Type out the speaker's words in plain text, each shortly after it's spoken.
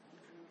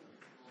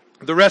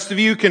The rest of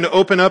you can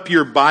open up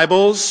your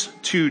Bibles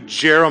to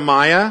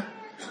Jeremiah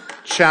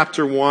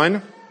chapter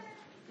 1.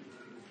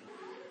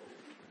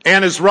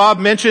 And as Rob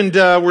mentioned,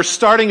 we're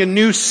starting a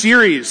new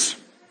series,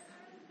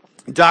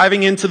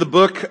 diving into the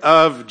book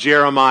of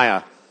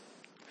Jeremiah.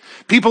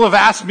 People have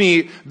asked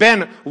me,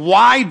 Ben,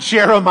 why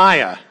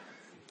Jeremiah?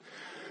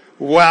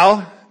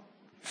 Well,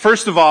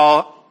 first of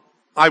all,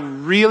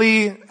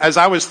 as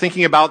I was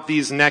thinking about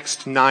these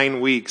next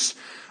 9 weeks,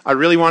 I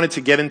really wanted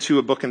to get into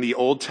a book in the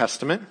Old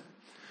Testament.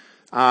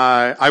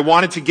 I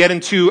wanted to get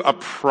into a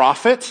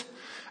prophet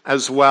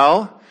as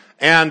well,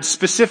 and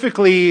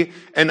specifically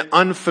an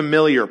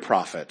unfamiliar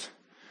prophet.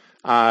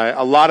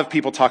 A lot of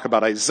people talk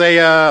about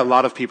Isaiah, a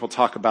lot of people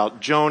talk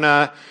about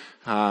Jonah.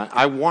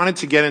 I wanted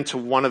to get into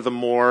one of the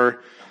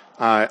more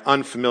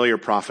unfamiliar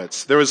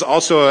prophets. There was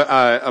also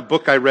a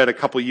book I read a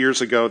couple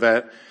years ago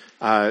that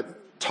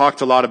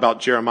talked a lot about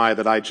Jeremiah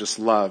that I just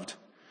loved.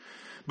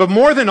 But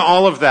more than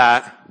all of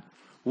that,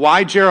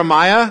 why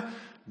Jeremiah?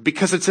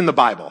 Because it's in the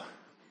Bible.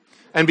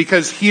 And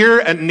because here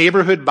at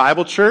Neighborhood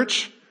Bible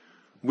Church,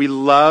 we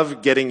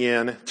love getting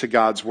into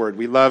God's Word.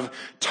 We love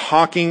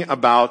talking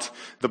about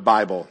the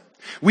Bible.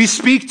 We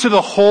speak to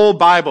the whole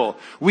Bible.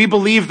 We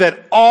believe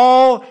that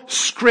all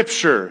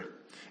Scripture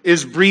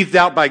is breathed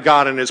out by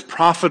God and is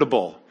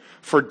profitable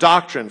for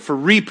doctrine, for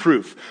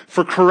reproof,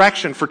 for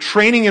correction, for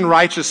training in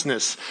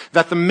righteousness,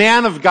 that the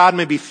man of God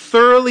may be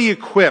thoroughly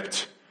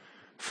equipped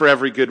for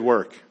every good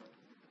work.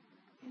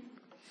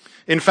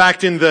 In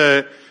fact, in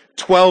the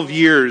 12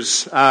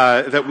 years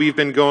that we've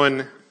been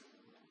going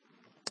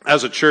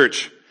as a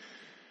church,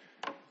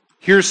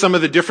 here's some of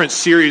the different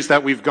series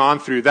that we've gone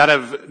through that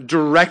have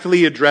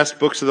directly addressed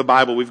books of the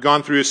Bible. We've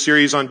gone through a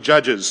series on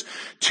Judges,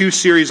 2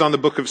 series on the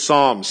book of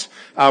Psalms.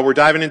 We're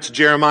diving into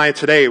Jeremiah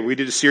today. We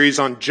did a series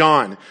on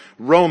John,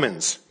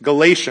 Romans,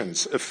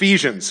 Galatians,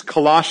 Ephesians,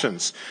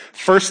 Colossians,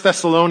 1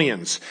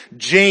 Thessalonians,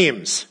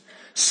 James,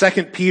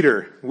 2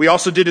 Peter. We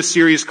also did a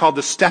series called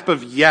The Step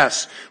of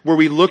Yes, where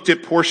we looked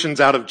at portions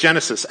out of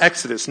Genesis,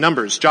 Exodus,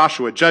 Numbers,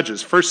 Joshua,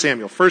 Judges, 1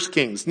 Samuel, 1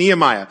 Kings,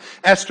 Nehemiah,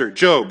 Esther,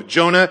 Job,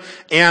 Jonah,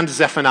 and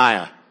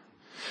Zephaniah.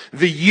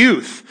 The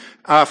youth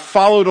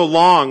followed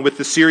along with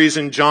the series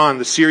in John,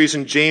 the series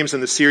in James,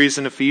 and the series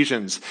in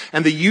Ephesians.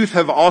 And the youth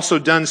have also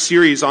done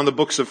series on the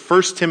books of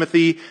 1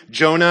 Timothy,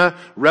 Jonah,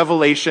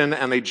 Revelation,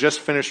 and they just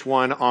finished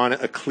one on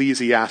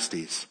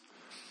Ecclesiastes.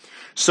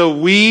 So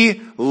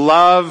we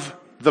love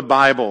the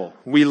Bible.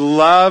 We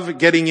love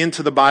getting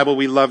into the Bible.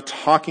 We love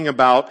talking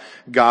about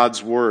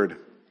God's Word.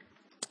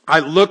 I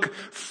look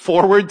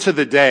forward to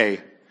the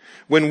day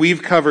when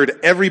we've covered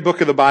every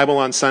book of the Bible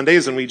on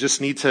Sundays and we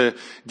just need to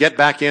get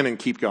back in and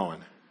keep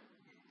going.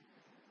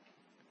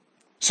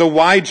 So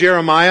why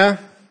Jeremiah?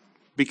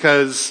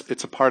 Because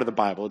it's a part of the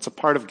Bible. It's a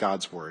part of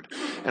God's Word.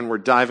 And we're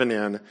diving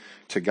in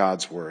to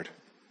God's Word.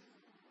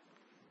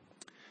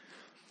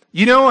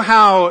 You know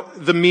how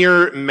the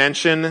mere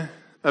mention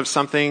of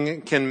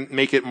something can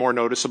make it more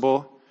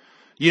noticeable?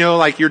 You know,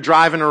 like you're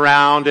driving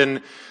around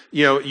and,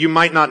 you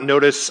might not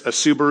notice a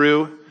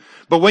Subaru,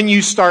 but when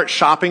you start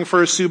shopping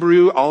for a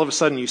Subaru, all of a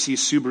sudden you see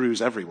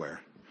Subarus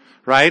everywhere,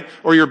 right?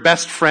 Or your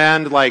best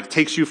friend,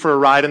 takes you for a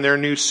ride in their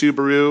new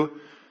Subaru,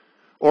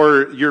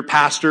 or your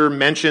pastor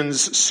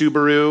mentions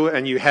Subaru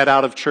and you head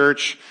out of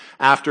church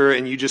after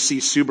and you just see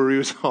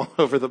Subarus all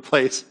over the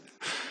place.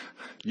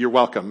 You're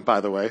welcome, by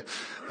the way.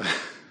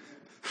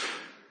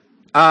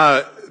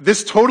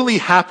 This totally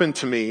happened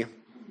to me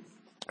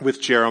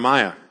with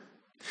Jeremiah.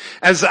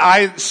 As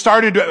I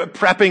started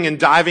prepping and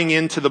diving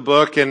into the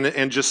book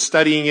and just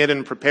studying it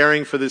and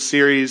preparing for this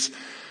series,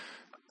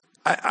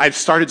 I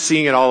started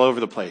seeing it all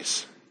over the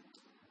place.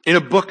 In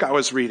a book I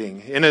was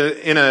reading, in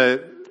a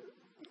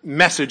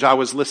message I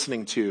was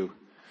listening to,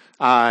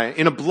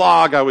 in a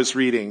blog I was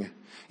reading,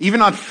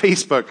 even on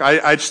Facebook,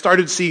 I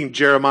started seeing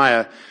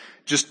Jeremiah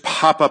just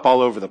pop up all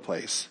over the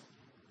place.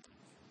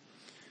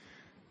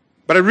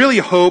 But I really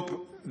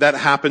hope that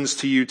happens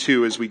to you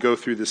too as we go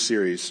through this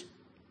series.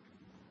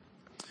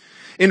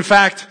 In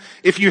fact,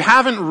 if you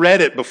haven't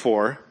read it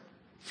before,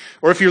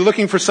 or if you're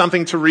looking for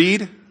something to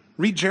read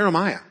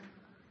Jeremiah.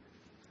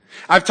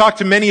 I've talked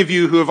to many of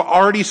you who have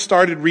already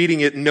started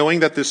reading it knowing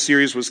that this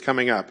series was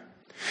coming up.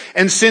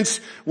 And since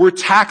we're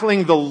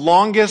tackling the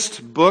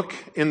longest book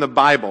in the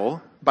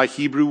Bible by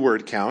Hebrew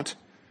word count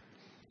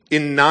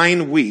in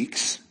 9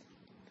 weeks,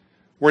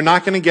 we're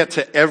not going to get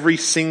to every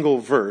single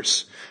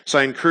verse. So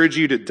I encourage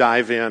you to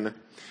dive in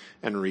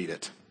and read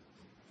it.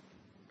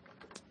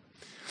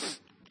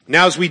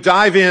 Now, as we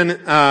dive in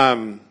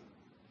to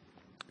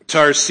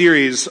our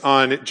series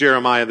on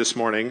Jeremiah this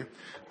morning,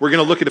 we're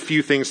going to look at a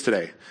few things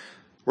today.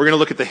 We're going to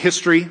look at the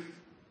history.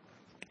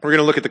 We're going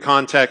to look at the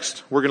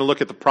context. We're going to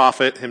look at the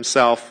prophet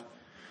himself.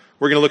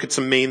 We're going to look at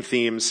some main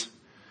themes.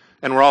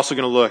 And we're also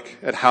going to look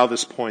at how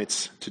this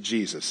points to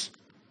Jesus.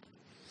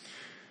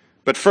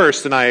 But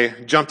first, and I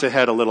jumped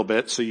ahead a little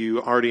bit so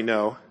you already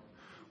know,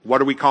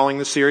 what are we calling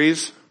the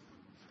series?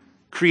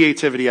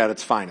 Creativity at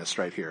its finest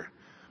right here.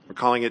 We're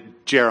calling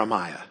it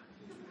Jeremiah.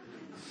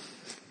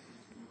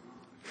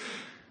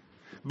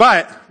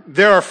 But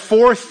there are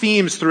 4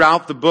 themes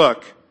throughout the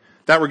book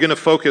that we're going to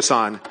focus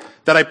on,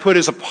 that I put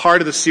as a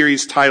part of the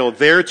series title,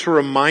 there to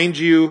remind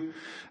you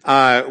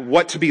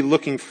what to be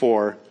looking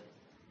for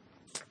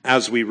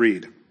as we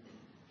read.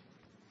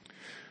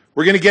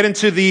 We're going to get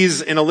into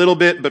these in a little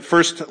bit, but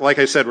first, like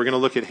I said, we're going to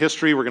look at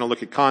history, we're going to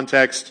look at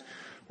context,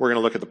 we're going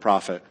to look at the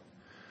prophet.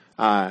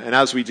 And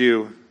as we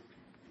do,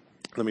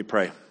 let me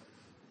pray.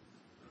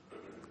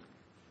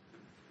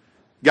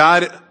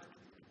 God,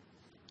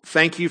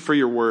 thank you for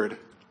your word.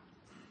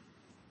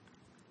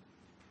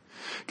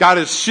 God,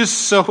 it's just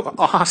so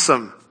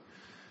awesome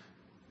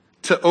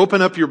to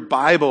open up your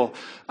Bible,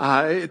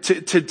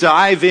 to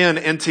dive in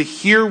and to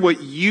hear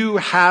what you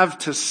have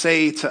to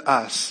say to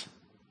us.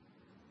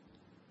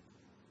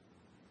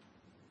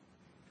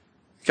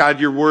 God,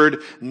 your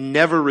word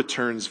never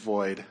returns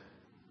void,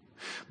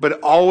 but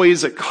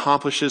always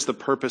accomplishes the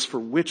purpose for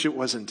which it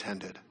was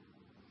intended.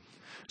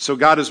 So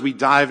God, as we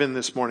dive in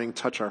this morning,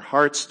 touch our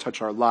hearts,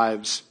 touch our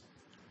lives,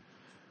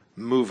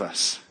 move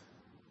us.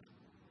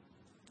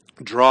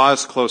 Draw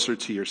us closer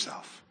to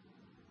yourself.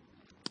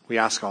 We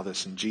ask all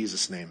this in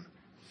Jesus' name.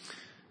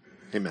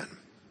 Amen.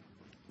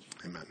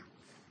 Amen.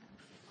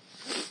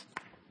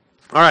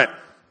 All right.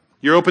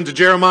 You're open to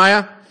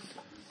Jeremiah?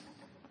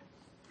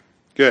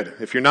 Good.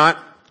 If you're not,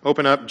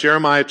 open up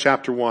Jeremiah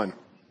chapter 1.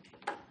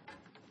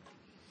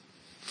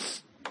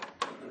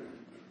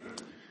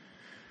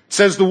 It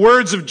says, the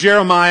words of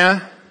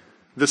Jeremiah,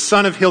 the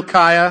son of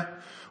Hilkiah,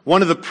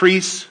 one of the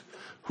priests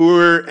who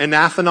were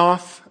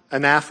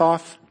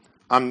Anathoth,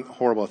 I'm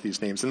horrible at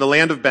these names, in the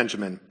land of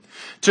Benjamin,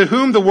 to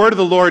whom the word of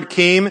the Lord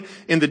came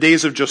in the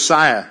days of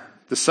Josiah,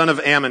 the son of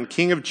Ammon,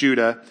 king of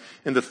Judah,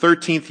 in the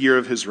 13th year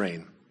of his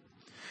reign.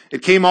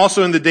 It came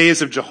also in the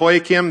days of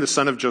Jehoiakim, the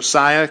son of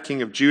Josiah,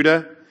 king of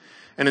Judah,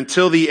 and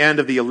until the end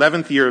of the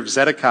 11th year of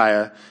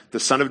Zedekiah, the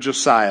son of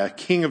Josiah,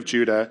 king of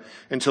Judah,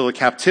 until the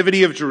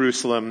captivity of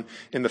Jerusalem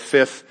in the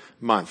 5th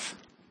month.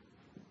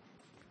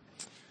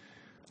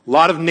 A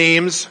lot of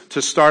names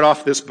to start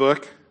off this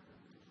book.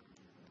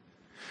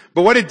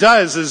 But what it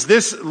does is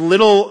this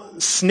little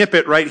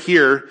snippet right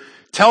here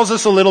tells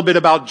us a little bit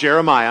about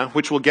Jeremiah,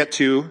 which we'll get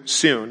to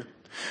soon.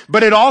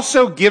 But it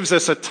also gives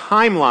us a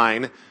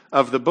timeline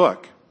of the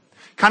book.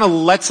 Kind of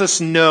lets us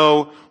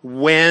know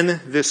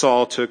when this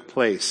all took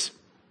place.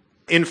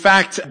 In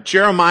fact,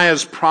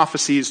 Jeremiah's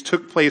prophecies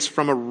took place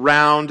from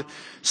around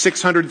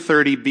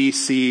 630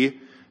 BC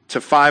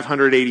to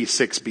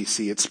 586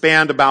 BC. It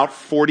spanned about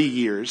 40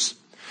 years.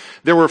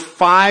 There were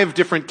 5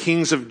 different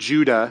kings of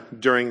Judah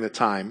during the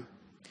time.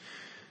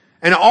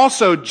 And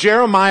also,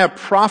 Jeremiah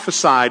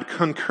prophesied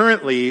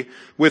concurrently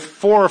with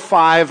 4 or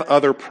 5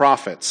 other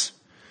prophets.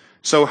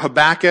 So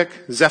Habakkuk,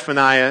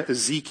 Zephaniah,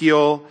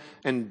 Ezekiel,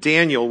 and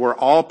Daniel were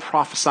all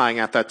prophesying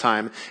at that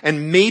time,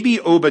 and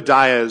maybe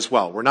Obadiah as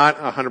well. We're not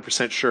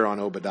 100% sure on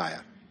Obadiah.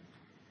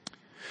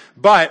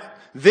 But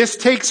this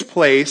takes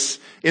place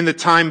in the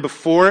time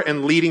before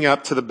and leading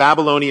up to the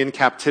Babylonian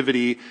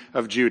captivity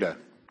of Judah.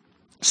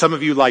 Some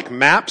of you like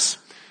maps.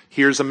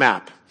 Here's a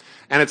map.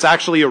 And it's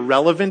actually a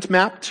relevant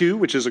map too,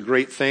 which is a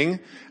great thing.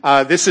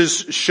 This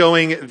is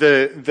showing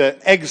the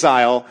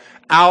exile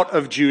out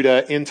of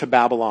Judah into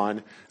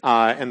Babylon,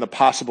 and the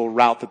possible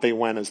route that they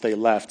went as they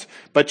left.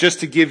 But just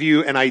to give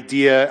you an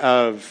idea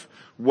of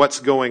what's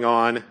going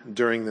on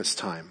during this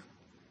time.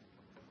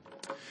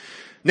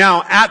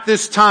 Now, at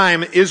this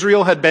time,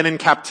 Israel had been in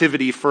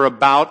captivity for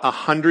about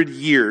 100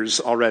 years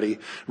already.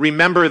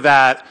 Remember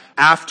that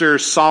after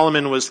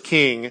Solomon was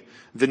king,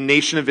 the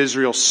nation of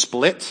Israel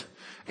split.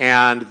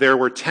 And there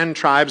were 10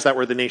 tribes that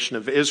were the nation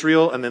of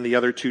Israel, and then the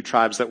other 2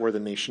 tribes that were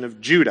the nation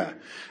of Judah.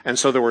 And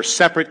so there were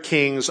separate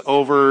kings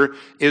over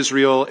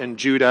Israel and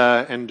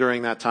Judah and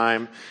during that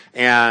time.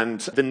 And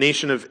the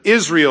nation of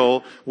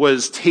Israel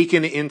was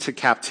taken into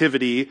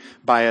captivity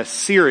by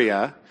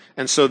Assyria.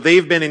 And so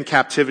they've been in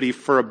captivity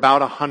for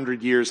about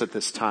 100 years at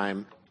this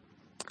time.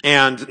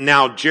 And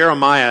now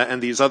Jeremiah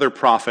and these other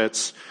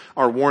prophets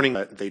are warning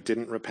that they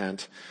didn't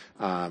repent,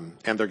 and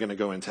they're going to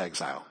go into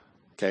exile.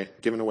 Okay,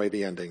 giving away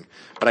the ending.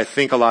 But I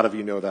think a lot of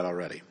you know that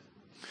already.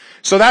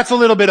 So that's a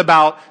little bit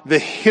about the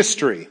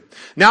history.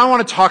 Now I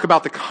want to talk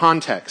about the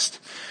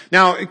context.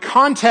 Now,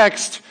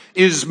 context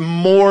is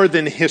more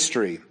than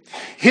history.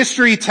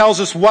 History tells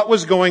us what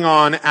was going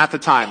on at the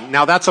time.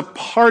 Now that's a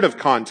part of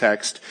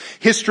context.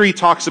 History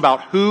talks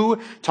about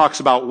who, talks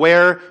about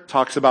where,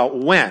 talks about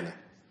when.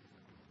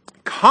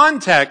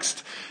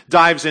 Context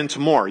dives into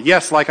more.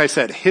 Yes, like I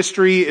said,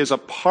 history is a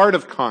part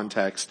of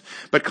context,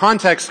 but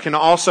context can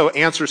also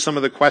answer some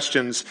of the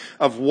questions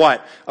of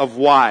what, of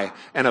why,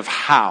 and of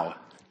how.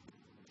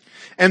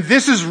 And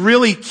this is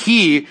really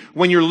key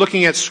when you're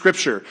looking at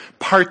Scripture,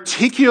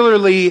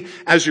 particularly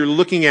as you're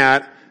looking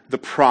at the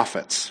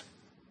prophets.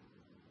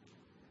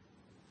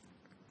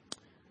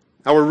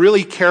 Now, we're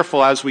really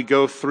careful as we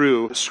go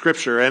through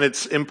Scripture, and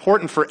it's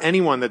important for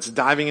anyone that's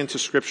diving into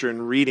Scripture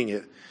and reading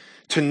it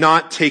to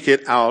not take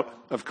it out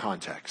of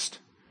context.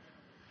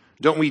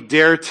 Don't we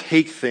dare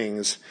take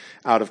things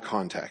out of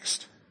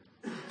context.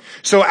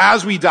 So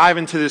as we dive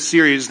into this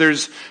series,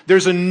 there's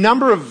a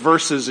number of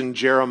verses in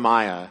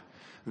Jeremiah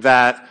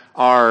that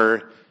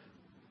are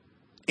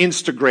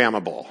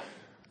Instagrammable.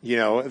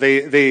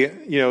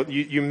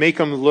 You make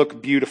them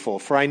look beautiful.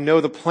 For I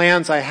know the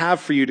plans I have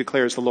for you,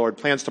 declares the Lord.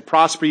 Plans to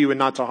prosper you and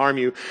not to harm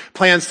you.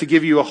 Plans to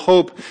give you a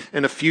hope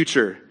and a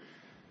future.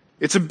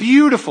 It's a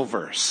beautiful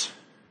verse.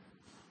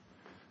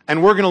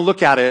 And we're going to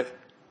look at it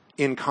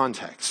in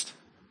context.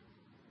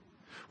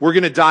 We're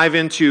going to dive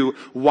into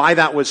why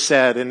that was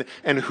said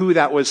and who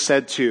that was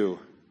said to.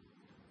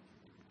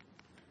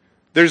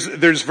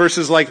 There's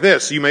verses like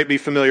this you might be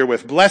familiar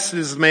with. Blessed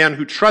is the man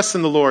who trusts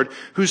in the Lord,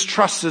 whose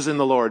trust is in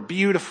the Lord.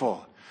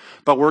 Beautiful.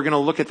 But we're going to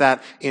look at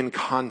that in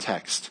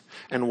context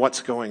and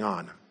what's going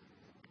on.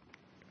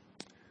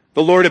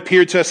 The Lord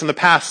appeared to us in the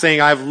past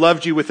saying, I have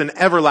loved you with an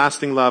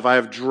everlasting love. I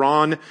have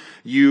drawn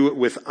you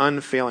with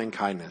unfailing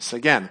kindness.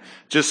 Again,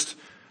 just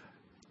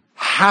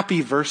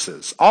happy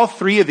verses. All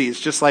three of these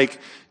just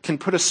can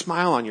put a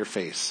smile on your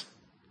face.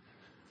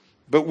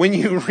 But when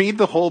you read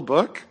the whole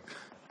book,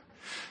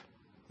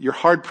 you're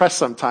hard pressed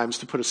sometimes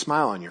to put a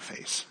smile on your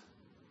face.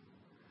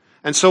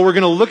 And so we're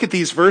going to look at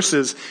these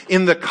verses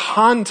in the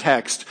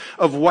context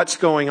of what's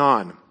going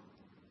on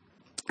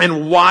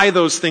and why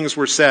those things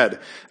were said.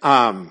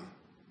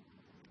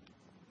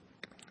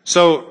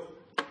 So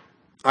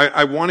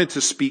I wanted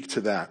to speak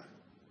to that.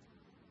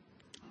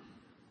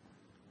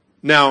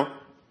 Now,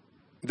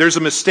 there's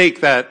a mistake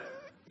that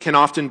can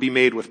often be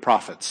made with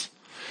prophets.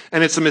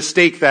 And it's a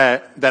mistake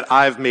that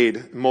I've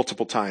made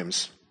multiple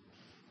times.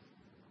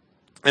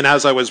 And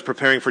as I was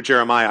preparing for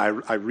Jeremiah,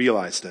 I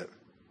realized it.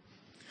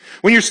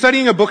 When you're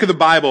studying a book of the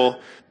Bible,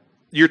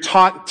 you're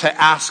taught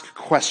to ask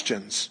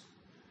questions.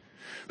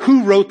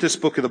 Who wrote this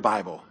book of the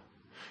Bible?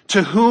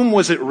 To whom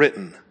was it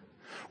written?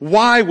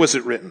 Why was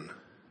it written?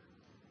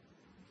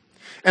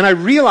 And I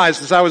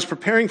realized as I was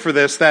preparing for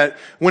this that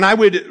when I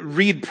would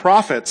read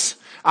prophets,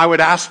 I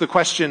would ask the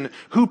question,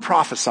 who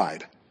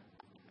prophesied?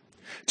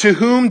 To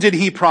whom did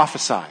he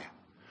prophesy?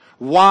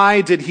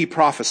 Why did he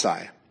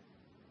prophesy?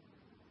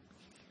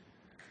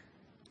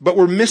 But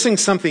we're missing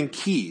something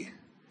key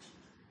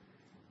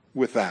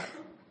with that.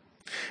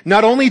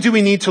 Not only do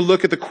we need to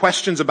look at the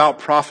questions about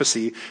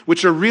prophecy,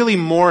 which are really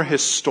more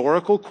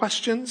historical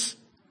questions,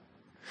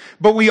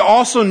 but we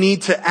also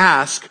need to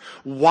ask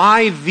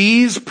why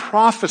these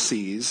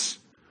prophecies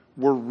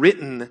were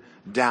written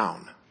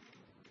down.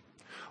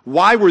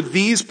 Why were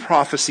these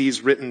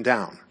prophecies written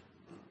down?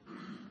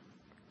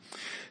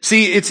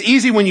 See, it's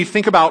easy when you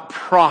think about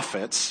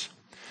prophets,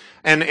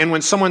 and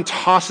when someone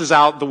tosses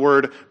out the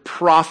word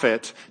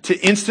prophet, to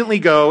instantly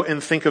go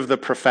and think of the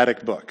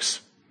prophetic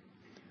books.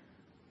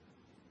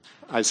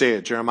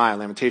 Isaiah, Jeremiah,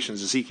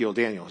 Lamentations, Ezekiel,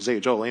 Daniel, Hosea,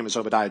 Joel, Amos,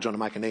 Obadiah, Jonah,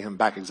 Micah, Nahum,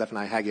 Habakkuk,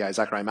 Zephaniah, Haggai,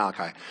 Zechariah,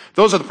 Malachi.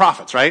 Those are the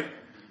prophets, right?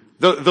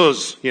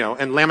 Those,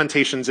 and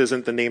Lamentations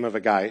isn't the name of a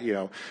guy,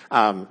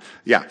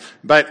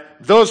 But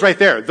those right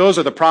there, those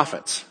are the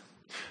prophets.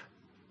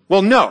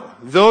 Well, no,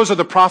 those are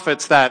the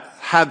prophets that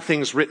had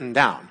things written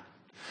down,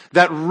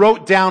 that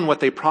wrote down what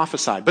they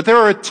prophesied. But there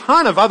are a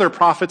ton of other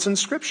prophets in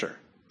Scripture.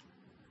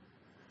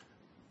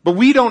 But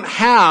we don't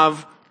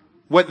have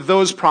what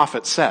those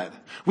prophets said.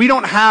 We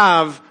don't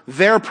have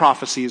their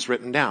prophecies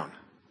written down.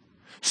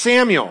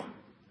 Samuel,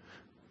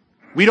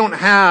 we don't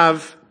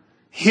have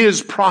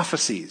his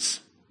prophecies.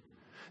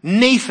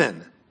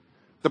 Nathan,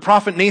 the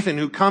prophet Nathan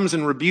who comes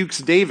and rebukes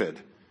David,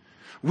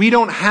 we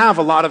don't have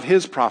a lot of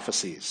his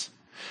prophecies.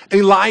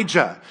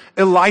 Elijah,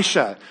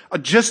 Elisha,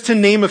 just to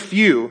name a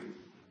few,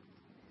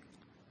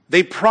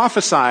 they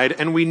prophesied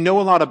and we know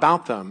a lot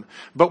about them,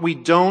 but we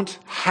don't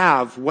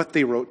have what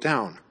they wrote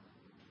down.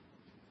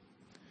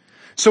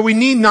 So we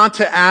need not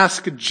to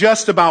ask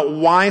just about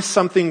why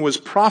something was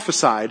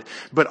prophesied,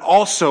 but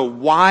also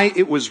why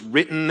it was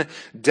written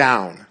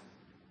down.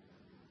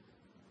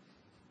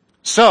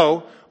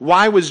 So,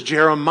 why was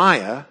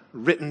Jeremiah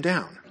written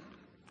down?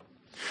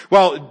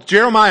 Well,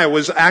 Jeremiah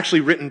was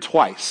actually written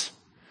twice.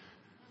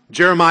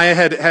 Jeremiah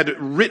had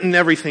written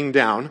everything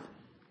down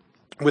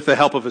with the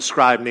help of a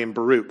scribe named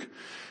Baruch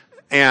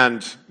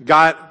and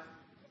got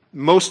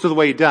most of the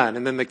way done.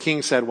 And then the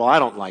king said, well, I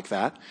don't like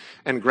that,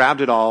 and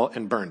grabbed it all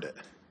and burned it.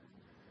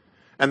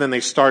 And then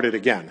they started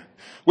again,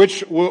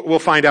 which we'll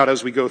find out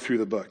as we go through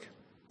the book.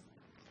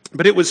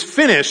 But it was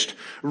finished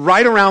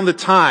right around the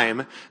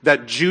time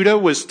that Judah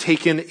was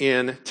taken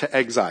into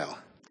exile.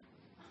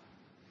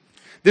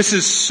 This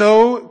is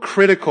so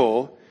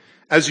critical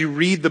as you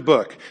read the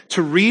book,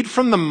 to read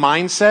from the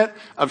mindset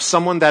of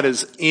someone that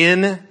is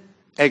in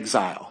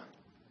exile.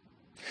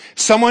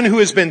 Someone who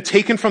has been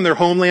taken from their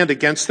homeland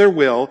against their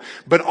will,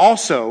 but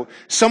also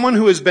someone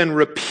who has been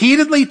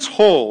repeatedly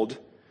told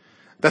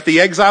that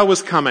the exile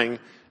was coming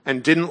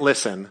and didn't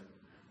listen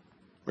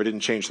or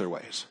didn't change their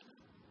ways.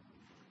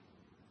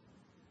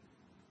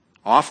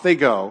 Off they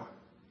go,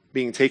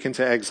 being taken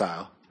to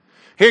exile.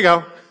 Here you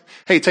go.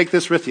 Hey, take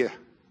this with you.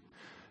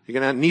 You're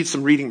going to need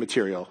some reading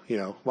material,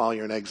 while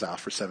you're in exile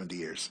for 70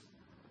 years.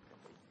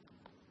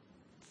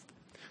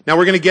 Now,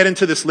 we're going to get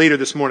into this later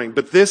this morning,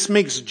 but this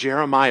makes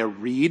Jeremiah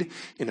read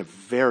in a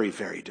very,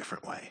 very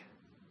different way.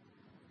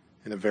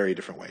 In a very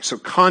different way. So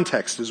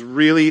context is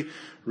really,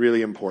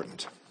 really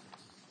important.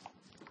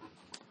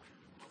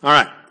 All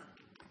right.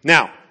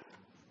 Now,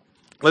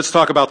 let's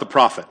talk about the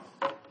prophet.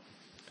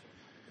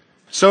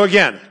 So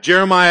again,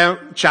 Jeremiah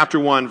chapter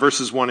 1,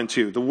 verses 1 and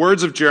 2. The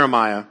words of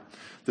Jeremiah,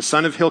 the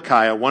son of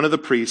Hilkiah, one of the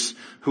priests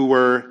who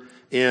were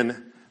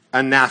in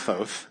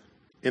Anathoth,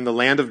 in the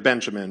land of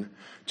Benjamin,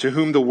 to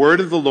whom the word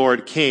of the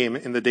Lord came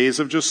in the days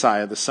of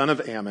Josiah, the son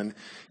of Ammon,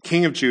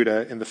 king of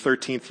Judah, in the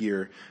 13th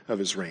year of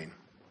his reign.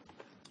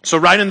 So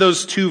right in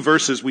those two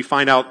verses, we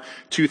find out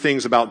two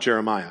things about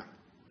Jeremiah.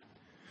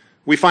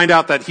 We find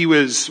out that he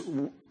was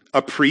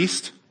a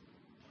priest.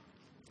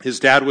 His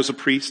dad was a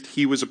priest.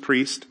 He was a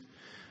priest.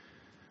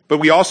 But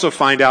we also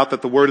find out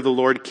that the word of the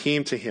Lord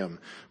came to him.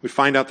 We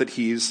find out that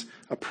he's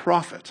a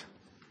prophet.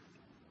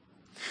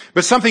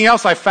 But something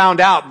else I found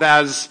out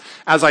as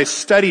I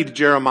studied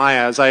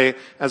Jeremiah,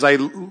 as I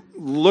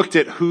looked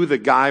at who the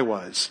guy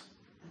was,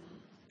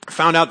 I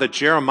found out that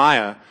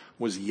Jeremiah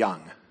was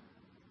young.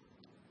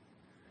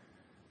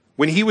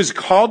 When he was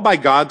called by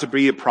God to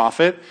be a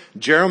prophet,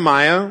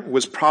 Jeremiah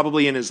was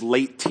probably in his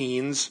late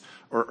teens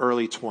or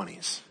early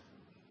 20s.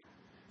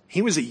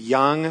 He was a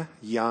young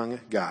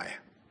guy.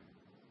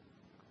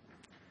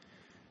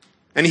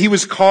 And he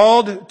was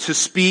called to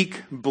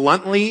speak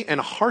bluntly and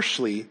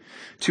harshly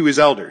to his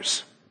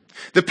elders,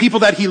 the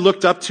people that he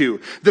looked up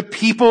to, the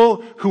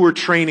people who were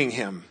training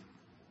him,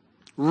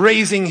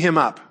 raising him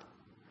up.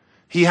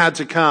 He had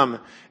to come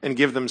and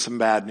give them some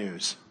bad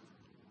news.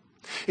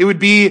 It would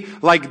be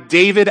like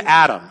David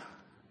Adam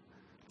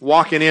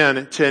walking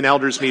in to an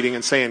elders meeting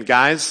and saying,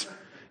 guys,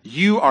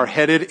 you are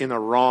headed in the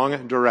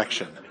wrong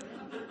direction.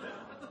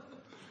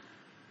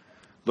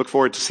 Look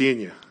forward to seeing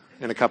you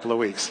in a couple of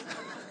weeks.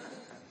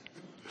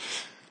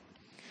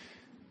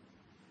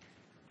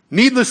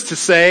 Needless to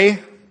say,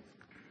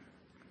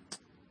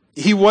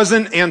 he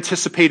wasn't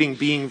anticipating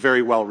being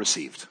very well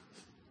received,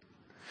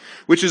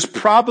 which is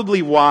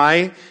probably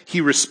why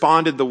he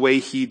responded the way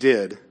he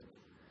did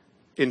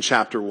in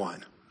chapter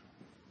 1.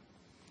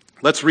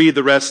 Let's read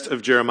the rest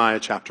of Jeremiah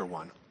chapter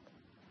 1.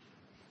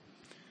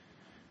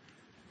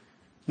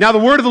 Now the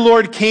word of the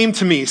Lord came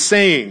to me,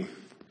 saying,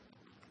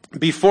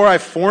 before I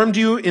formed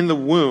you in the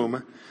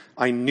womb,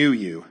 I knew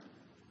you.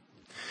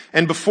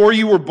 And before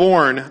you were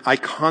born, I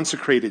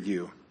consecrated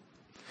you.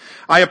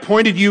 I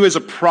appointed you as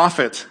a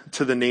prophet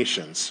to the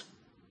nations.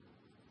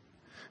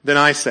 Then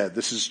I said,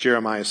 this is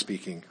Jeremiah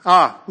speaking,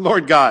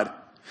 Lord God,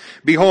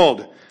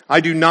 behold, I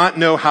do not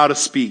know how to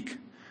speak,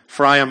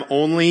 for I am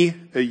only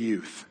a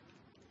youth.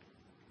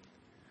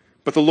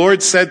 But the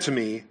Lord said to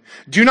me,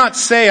 do not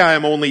say I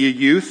am only a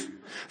youth,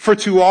 for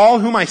to all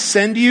whom I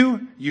send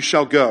you, you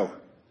shall go.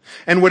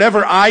 And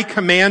whatever I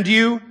command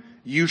you,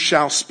 you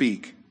shall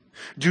speak.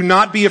 Do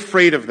not be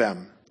afraid of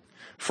them,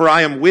 for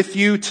I am with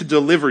you to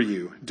deliver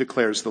you,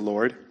 declares the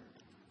Lord.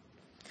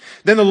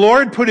 Then the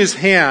Lord put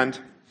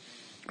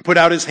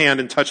out his hand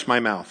and touched my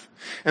mouth.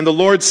 And the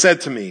Lord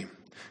said to me,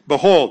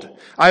 behold,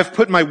 I have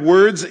put my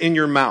words in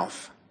your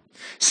mouth.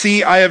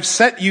 See, I have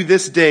set you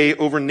this day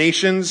over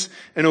nations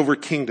and over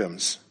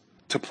kingdoms,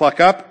 to pluck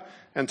up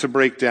and to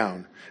break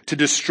down, to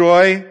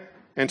destroy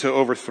and to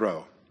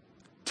overthrow,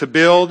 to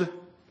build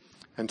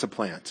and to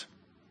plant.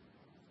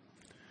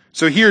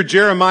 So here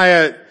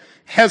Jeremiah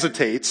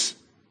hesitates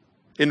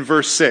in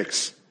verse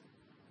 6.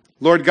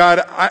 Lord God,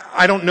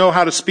 I don't know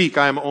how to speak.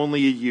 I am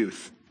only a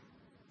youth.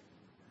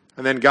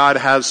 And then God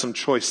has some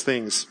choice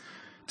things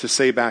to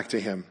say back to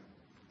him.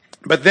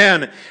 But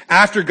then,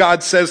 after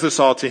God says this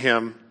all to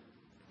him,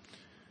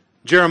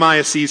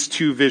 Jeremiah sees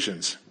two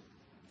visions.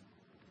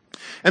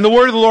 And the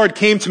word of the Lord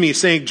came to me,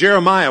 saying,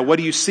 Jeremiah, what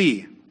do you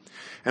see?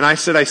 And I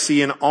said, I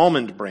see an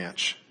almond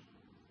branch.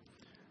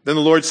 Then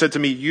the Lord said to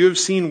me, you have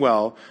seen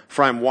well,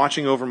 for I am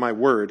watching over my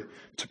word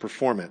to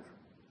perform it.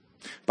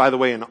 By the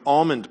way, an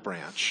almond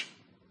branch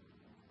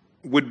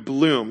would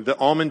bloom, the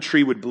almond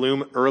tree would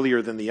bloom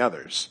earlier than the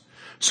others.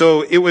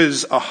 So it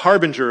was a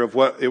harbinger of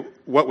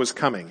what was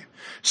coming.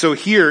 So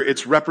here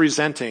it's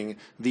representing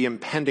the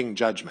impending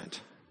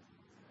judgment.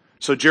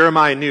 So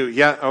Jeremiah knew,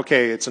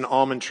 it's an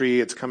almond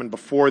tree, it's coming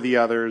before the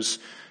others,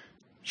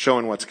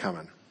 showing what's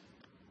coming.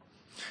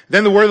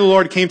 Then the word of the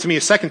Lord came to me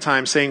a second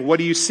time, saying, what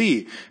do you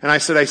see? And I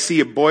said, I see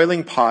a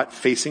boiling pot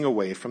facing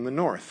away from the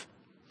north.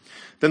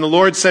 Then the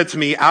Lord said to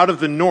me, out of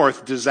the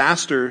north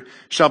disaster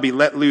shall be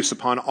let loose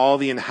upon all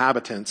the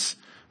inhabitants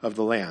of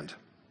the land.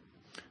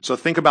 So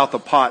think about the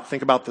pot,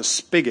 think about the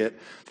spigot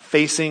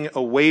facing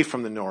away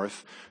from the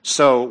north.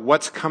 So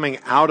what's coming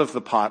out of the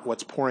pot,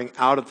 what's pouring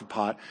out of the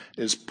pot,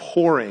 is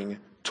pouring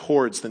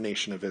towards the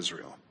nation of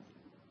Israel,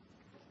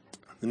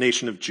 the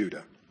nation of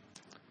Judah.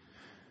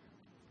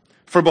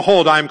 For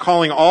behold, I am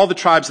calling all the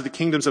tribes of the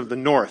kingdoms of the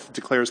north,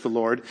 declares the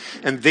Lord,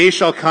 and they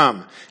shall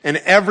come, and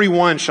every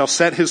one shall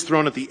set his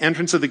throne at the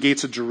entrance of the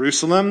gates of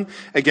Jerusalem,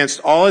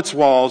 against all its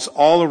walls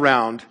all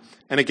around,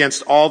 and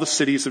against all the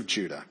cities of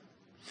Judah.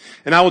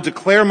 And I will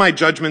declare my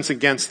judgments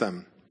against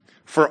them,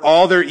 for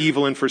all their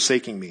evil in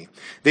forsaking me.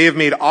 They have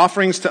made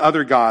offerings to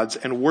other gods,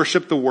 and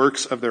worshipped the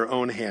works of their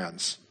own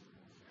hands.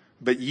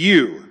 But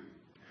you,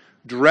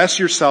 dress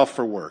yourself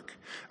for work.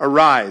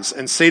 Arise,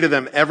 and say to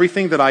them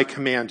everything that I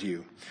command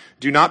you.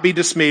 Do not be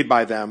dismayed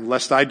by them,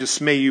 lest I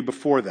dismay you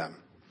before them.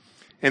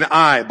 And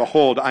I,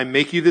 behold, I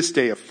make you this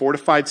day a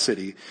fortified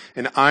city,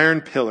 an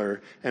iron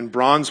pillar and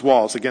bronze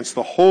walls against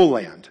the whole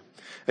land,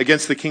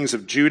 against the kings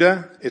of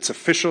Judah, its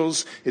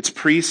officials, its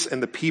priests,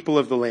 and the people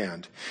of the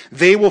land.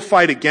 They will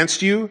fight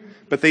against you,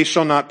 but they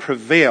shall not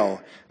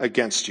prevail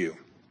against you.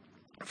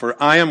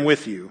 For I am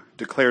with you,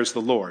 declares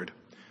the Lord,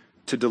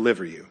 to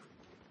deliver you.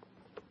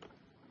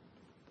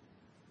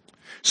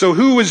 So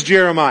who was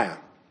Jeremiah?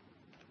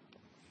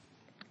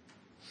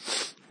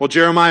 Well,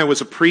 Jeremiah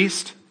was a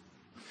priest.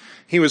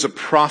 He was a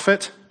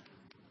prophet.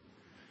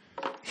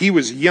 He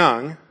was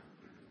young,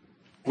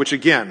 which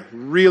again,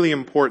 really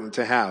important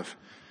to have.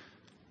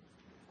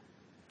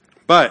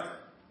 But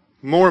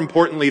more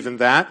importantly than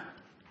that,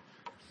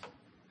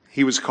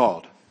 he was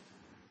called.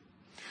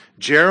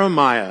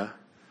 Jeremiah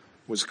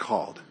was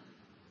called.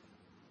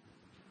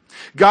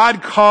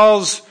 God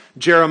calls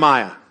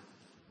Jeremiah.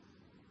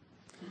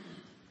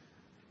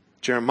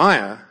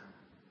 Jeremiah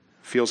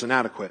feels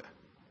inadequate,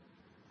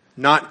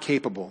 not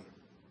capable.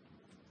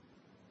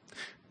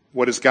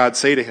 What does God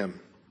say to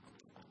him?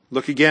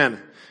 Look again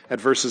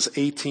at verses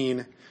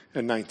 18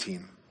 and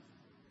 19.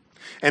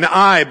 And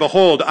I,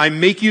 behold, I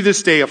make you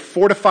this day a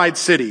fortified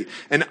city,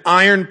 an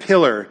iron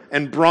pillar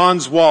and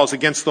bronze walls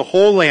against the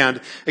whole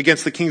land,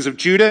 against the kings of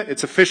Judah,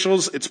 its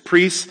officials, its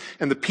priests,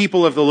 and the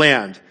people of the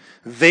land.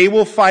 They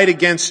will fight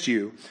against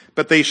you,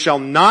 but they shall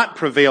not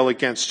prevail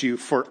against you,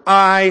 for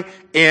I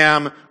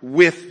am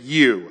with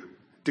you,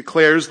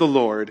 declares the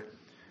Lord,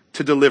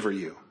 to deliver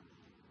you.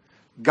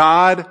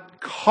 God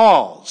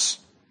calls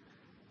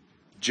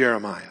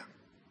Jeremiah.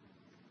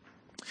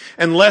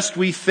 And lest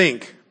we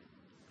think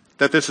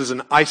that this is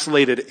an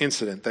isolated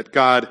incident, that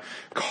God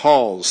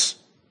calls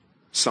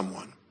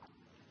someone.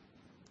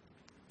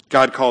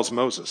 God calls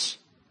Moses.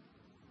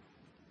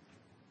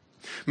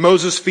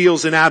 Moses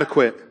feels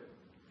inadequate,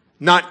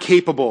 not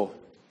capable.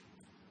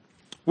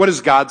 What does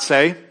God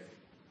say?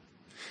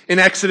 In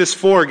Exodus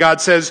 4,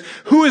 God says,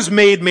 "Who has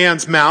made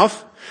man's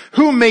mouth?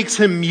 Who makes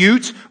him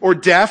mute or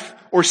deaf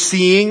or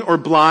seeing or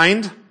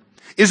blind?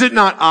 Is it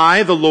not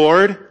I, the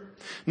Lord?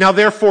 Now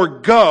therefore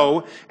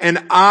go,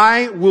 and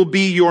I will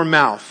be your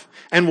mouth,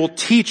 and will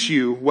teach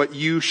you what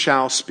you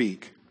shall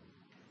speak."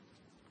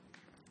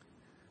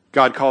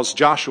 God calls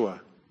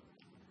Joshua.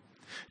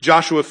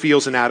 Joshua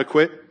feels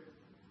inadequate,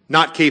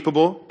 not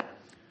capable.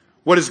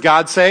 What does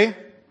God say?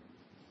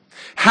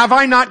 "Have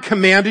I not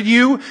commanded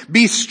you?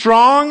 Be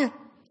strong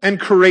and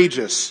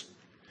courageous.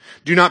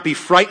 Do not be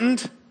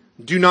frightened.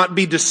 Do not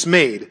be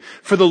dismayed.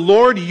 For the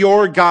Lord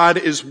your God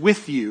is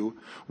with you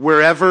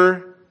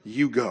wherever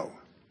you go."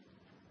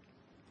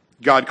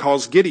 God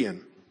calls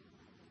Gideon.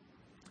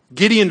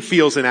 Gideon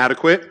feels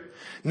inadequate,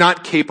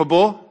 not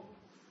capable.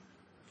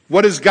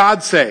 What does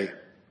God say?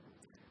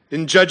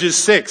 In Judges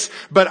 6,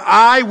 "But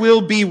I will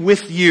be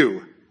with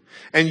you,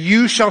 and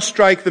you shall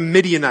strike the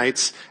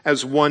Midianites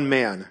as one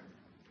man."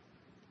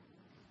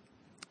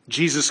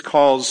 Jesus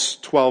calls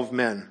 12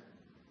 men.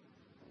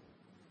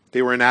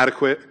 They were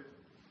inadequate,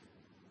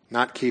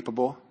 not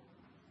capable.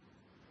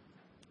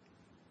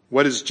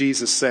 What does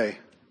Jesus say?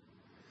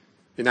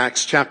 In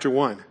Acts chapter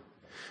 1,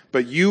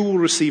 "But you will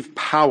receive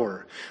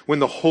power when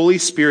the Holy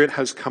Spirit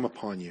has come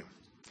upon you,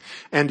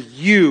 and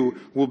you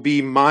will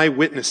be my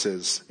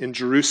witnesses in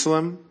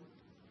Jerusalem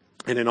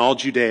and in all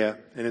Judea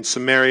and in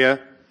Samaria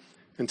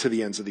and to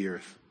the ends of the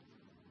earth."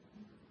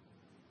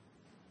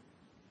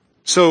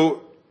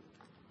 So,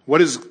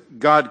 what has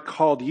God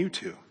called you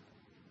to?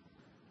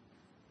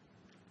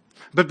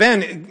 But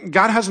Ben,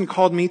 God hasn't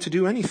called me to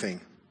do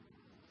anything.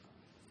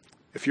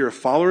 If you're a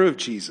follower of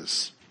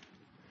Jesus,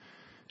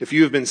 if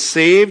you have been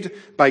saved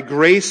by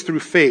grace through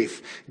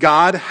faith,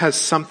 God has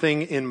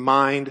something in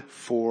mind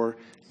for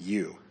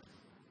you.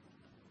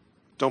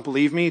 Don't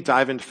believe me?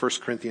 Dive into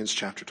 1 Corinthians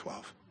chapter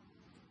 12.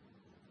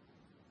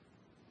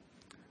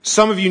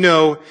 Some of you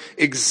know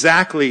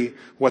exactly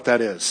what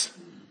that is,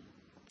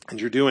 and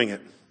you're doing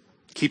it.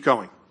 Keep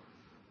going.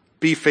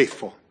 Be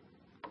faithful.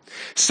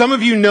 Some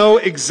of you know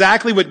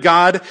exactly what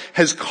God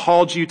has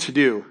called you to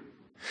do.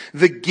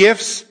 The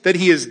gifts that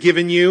he has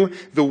given you,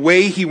 the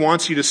way he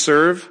wants you to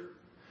serve,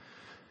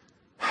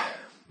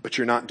 but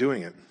you're not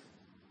doing it.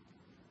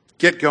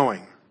 Get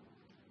going.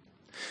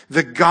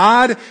 The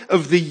God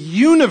of the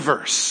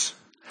universe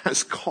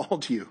has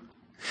called you.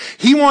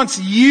 He wants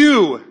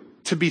you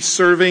to be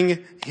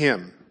serving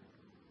him.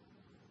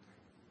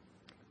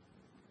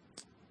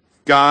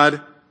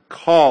 God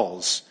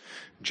calls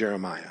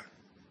Jeremiah.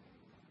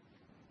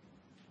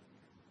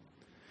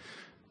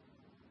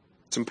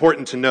 It's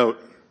important to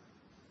note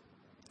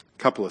a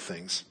couple of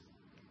things.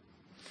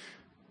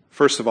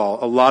 First of all,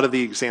 a lot of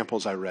the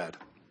examples I read,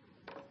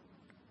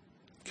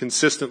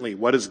 consistently,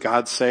 what does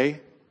God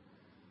say?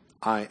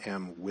 I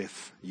am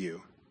with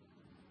you.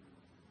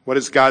 What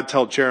does God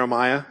tell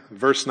Jeremiah?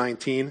 Verse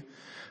 19,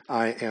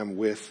 I am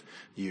with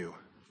you.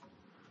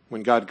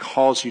 When God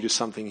calls you to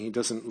something, he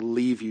doesn't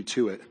leave you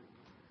to it,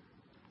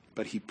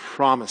 but he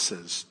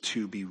promises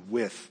to be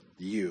with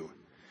you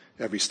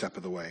every step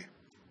of the way.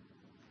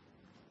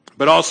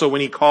 But also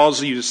when he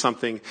calls you to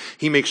something,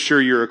 he makes sure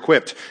you're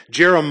equipped.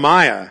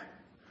 Jeremiah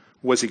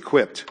was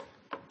equipped.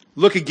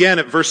 Look again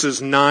at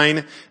verses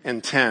 9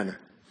 and 10.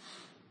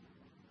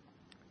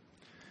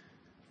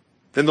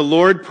 Then the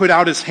Lord put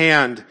out his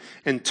hand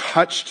and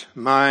touched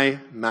my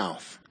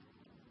mouth.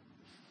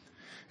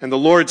 And the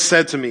Lord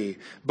said to me,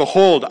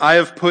 Behold, I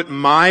have put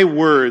my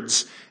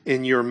words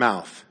in your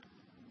mouth.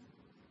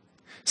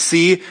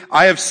 See,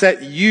 I have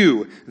set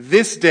you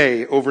this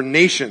day over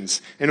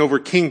nations and over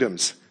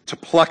kingdoms, to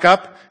pluck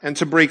up and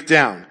to break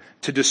down,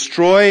 to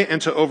destroy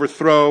and to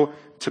overthrow,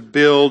 to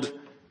build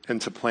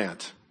and to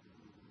plant.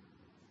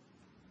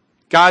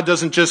 God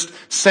doesn't just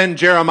send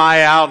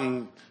Jeremiah out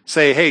and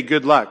say, hey,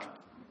 good luck,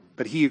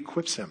 but he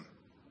equips him.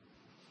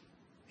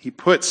 He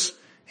puts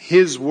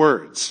his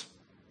words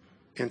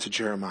into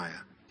Jeremiah,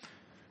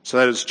 so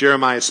that as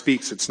Jeremiah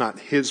speaks, it's not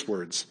his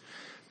words,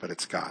 but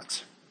it's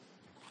God's.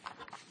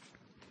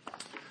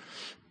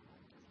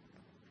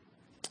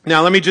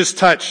 Now, let me just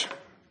touch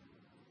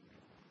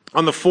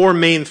on the four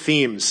main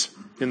themes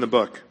in the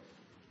book.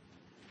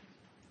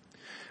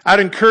 I'd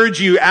encourage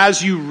you,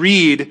 as you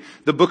read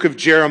the book of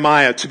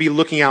Jeremiah, to be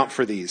looking out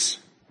for these.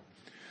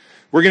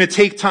 We're going to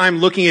take time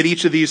looking at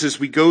each of these as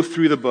we go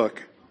through the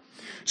book.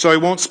 So I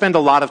won't spend a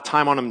lot of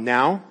time on them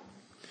now.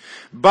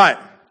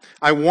 But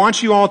I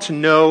want you all to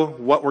know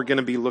what we're going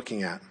to be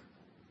looking at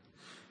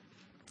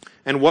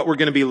and what we're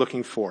going to be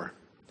looking for.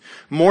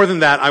 More than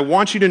that, I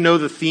want you to know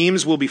the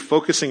themes we'll be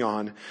focusing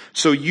on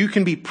so you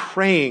can be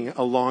praying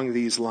along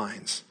these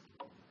lines.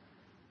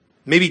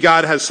 Maybe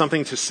God has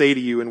something to say to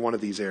you in one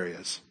of these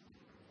areas.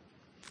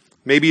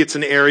 Maybe it's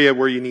an area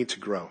where you need to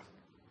grow.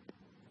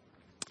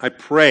 I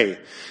pray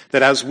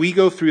that as we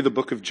go through the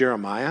book of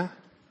Jeremiah,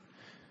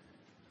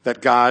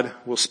 that God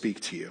will speak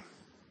to you.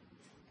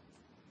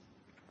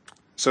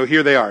 So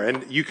here they are,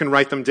 and you can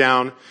write them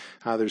down.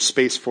 There's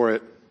space for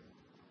it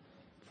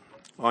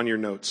on your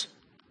notes.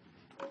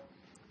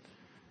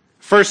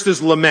 First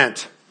is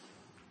lament.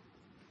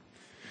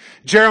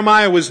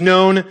 Jeremiah was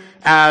known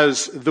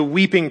as the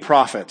weeping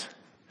prophet.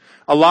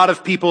 A lot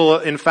of people,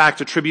 in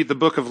fact, attribute the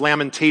book of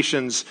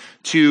Lamentations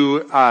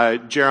to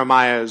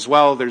Jeremiah as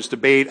well. There's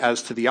debate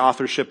as to the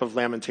authorship of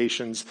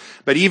Lamentations.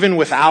 But even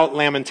without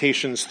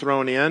Lamentations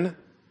thrown in,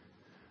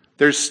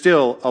 there's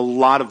still a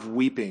lot of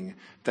weeping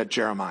that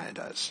Jeremiah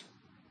does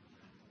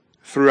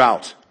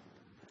throughout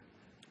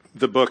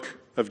the book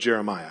of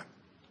Jeremiah.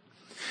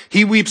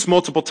 He weeps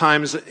multiple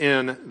times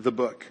in the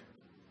book.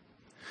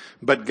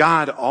 But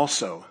God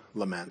also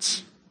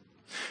laments.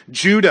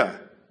 Judah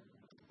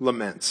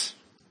laments.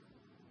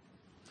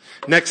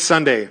 Next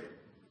Sunday,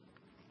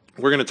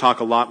 we're going to talk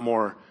a lot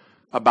more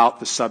about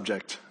the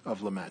subject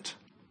of lament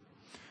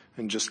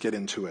and just get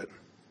into it.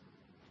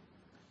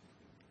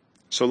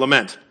 So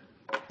lament.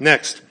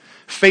 Next,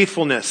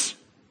 faithfulness.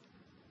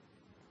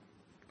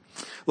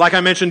 Like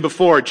I mentioned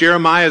before,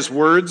 Jeremiah's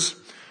words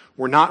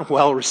were not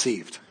well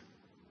received.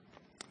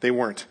 They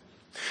weren't.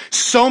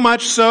 So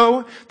much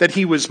so that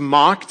he was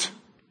mocked,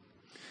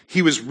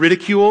 he was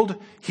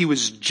ridiculed, he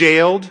was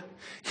jailed,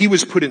 he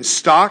was put in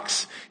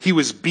stocks, he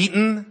was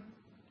beaten,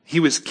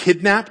 he was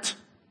kidnapped.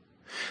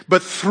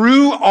 But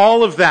through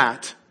all of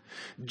that,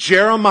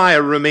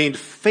 Jeremiah remained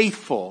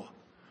faithful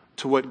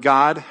to what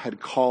God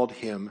had called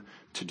him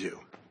to do.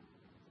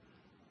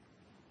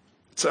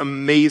 It's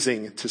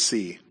amazing to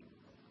see.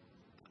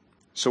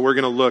 So we're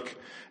going to look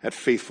at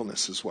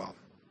faithfulness as well.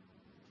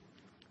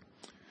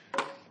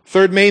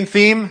 Third main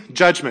theme,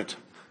 judgment.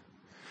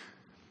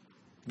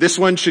 This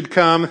one should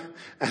come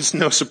as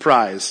no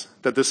surprise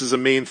that this is a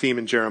main theme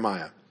in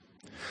Jeremiah.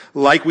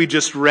 Like we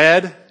just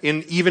read,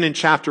 even in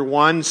chapter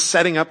 1,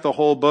 setting up the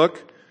whole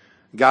book,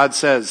 God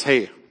says,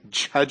 hey,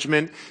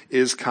 judgment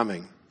is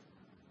coming.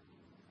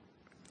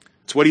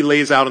 It's what he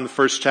lays out in the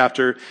first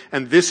chapter,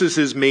 and this is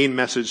his main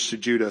message to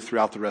Judah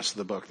throughout the rest of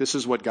the book. This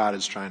is what God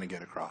is trying to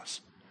get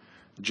across.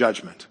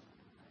 Judgment.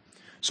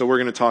 So we're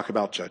going to talk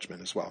about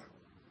judgment as well.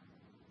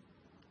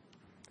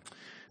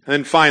 And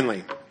then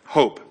finally,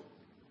 hope.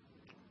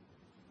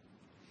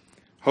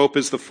 Hope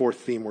is the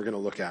fourth theme we're going to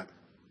look at.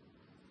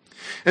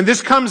 And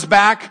this comes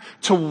back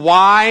to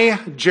why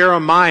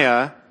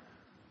Jeremiah,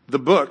 the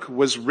book,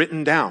 was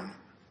written down.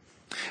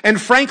 And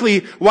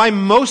frankly, why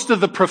most of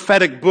the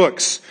prophetic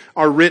books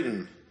are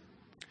written.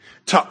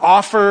 To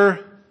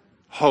offer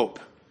hope.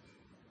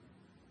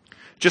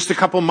 Just a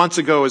couple months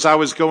ago, as I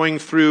was going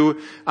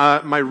through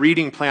my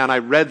reading plan, I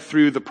read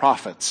through the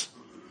prophets.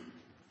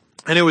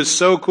 And it was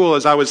so cool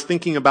as I was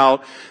thinking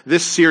about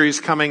this series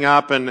coming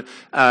up and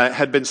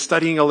had been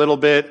studying a little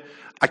bit.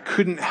 I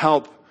couldn't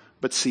help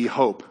but see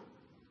hope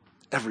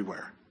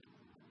everywhere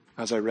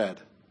as I read.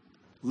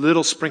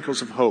 Little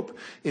sprinkles of hope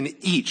in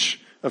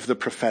each of the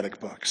prophetic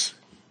books.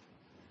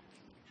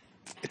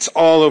 It's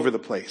all over the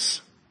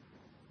place.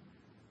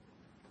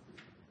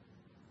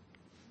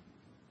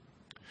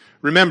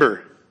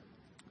 Remember,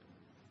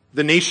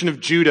 the nation of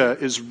Judah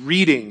is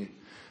reading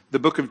the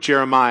book of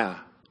Jeremiah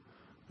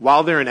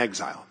while they're in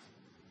exile.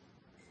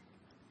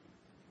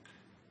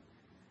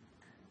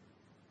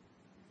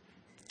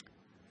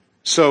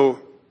 So,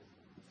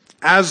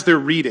 as they're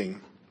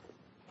reading,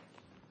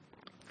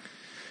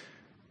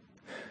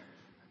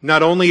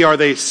 Not only are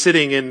they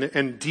sitting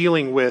and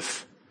dealing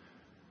with,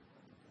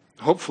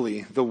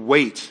 hopefully, the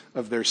weight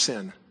of their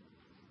sin,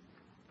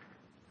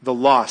 the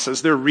loss.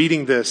 As they're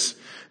reading this,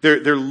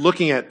 they're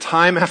looking at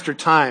time after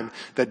time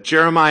that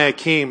Jeremiah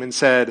came and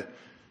said,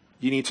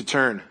 you need to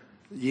turn.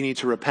 You need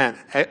to repent.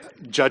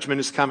 Judgment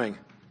is coming.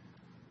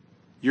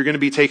 You're going to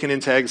be taken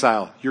into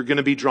exile. You're going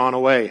to be drawn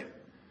away.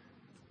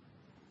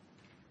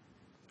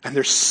 And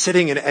they're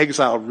sitting in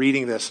exile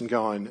reading this and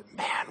going,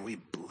 man, we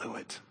blew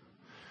it.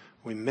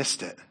 We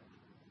missed it.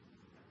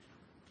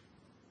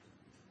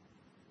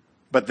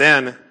 But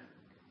then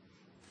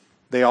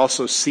they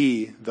also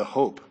see the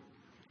hope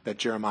that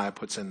Jeremiah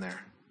puts in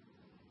there.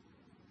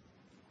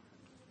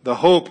 The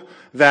hope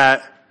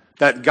that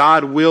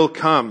God will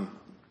come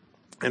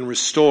and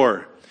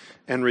restore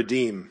and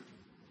redeem.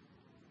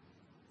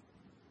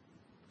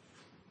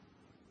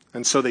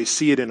 And so they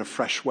see it in a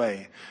fresh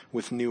way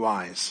with new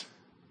eyes.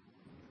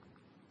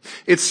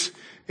 It's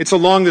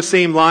along the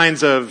same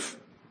lines of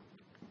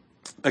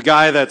a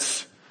guy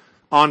that's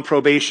on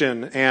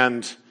probation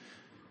and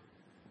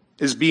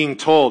is being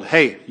told,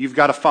 hey, you've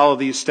got to follow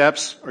these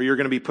steps or you're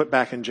going to be put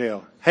back in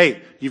jail.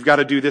 Hey, you've got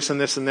to do this and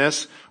this and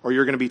this or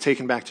you're going to be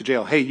taken back to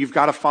jail. Hey, you've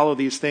got to follow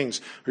these things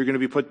or you're going to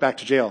be put back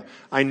to jail.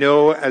 I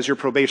know as your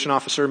probation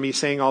officer, me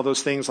saying all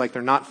those things, like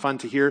they're not fun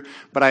to hear,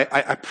 but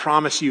I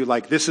promise you,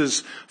 like this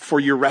is for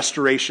your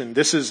restoration.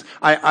 This is,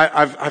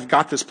 I've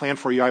got this plan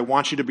for you. I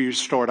want you to be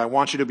restored. I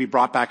want you to be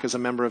brought back as a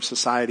member of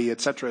society,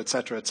 et cetera, et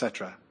cetera, et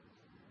cetera.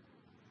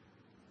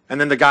 And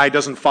then the guy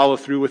doesn't follow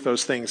through with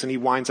those things and he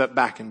winds up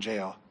back in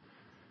jail.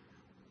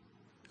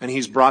 And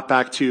he's brought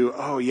back to,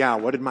 oh yeah,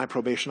 what did my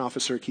probation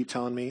officer keep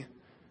telling me?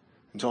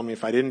 And told me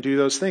if I didn't do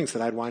those things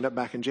that I'd wind up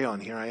back in jail.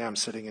 And here I am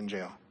sitting in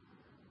jail.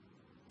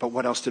 But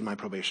what else did my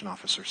probation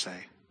officer say?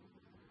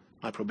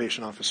 My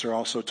probation officer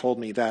also told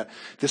me that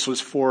this was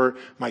for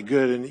my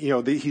good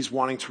and, he's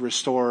wanting to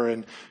restore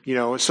and,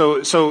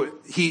 so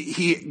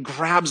he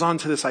grabs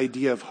onto this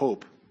idea of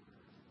hope.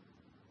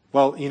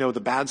 Well,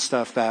 the bad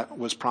stuff that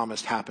was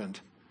promised happened.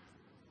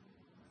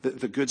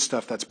 The good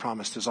stuff that's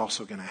promised is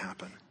also going to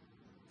happen.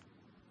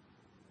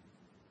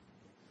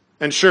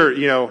 And sure,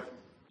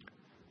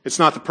 it's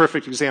not the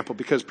perfect example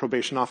because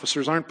probation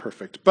officers aren't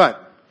perfect.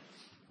 But,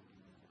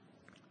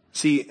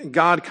 see,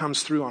 God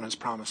comes through on his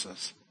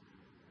promises.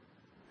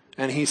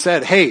 And he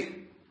said, hey,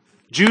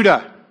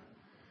 Judah,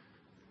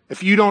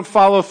 if you don't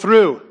follow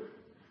through,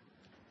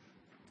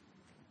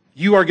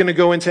 you are going to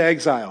go into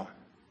exile.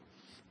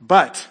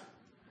 But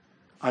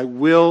I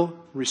will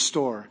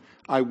restore.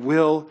 I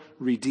will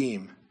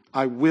redeem.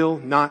 I will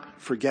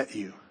not forget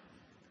you.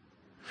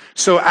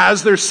 So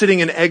as they're sitting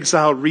in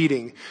exile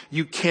reading,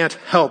 you can't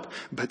help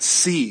but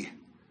see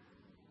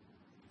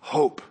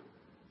hope.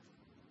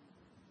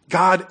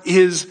 God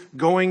is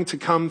going to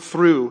come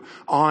through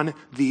on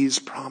these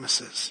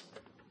promises.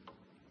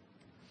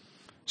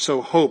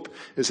 So hope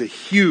is a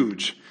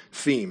huge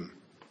theme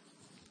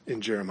in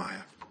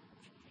Jeremiah.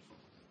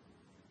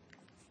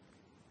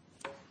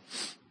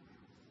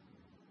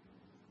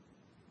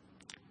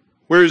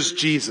 Where's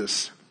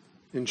Jesus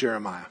in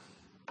Jeremiah?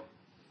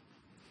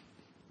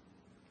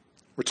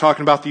 We're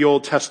talking about the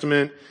Old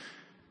Testament.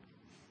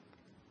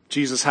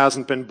 Jesus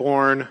hasn't been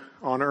born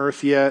on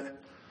earth yet.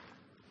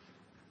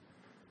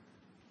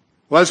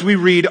 Well, as we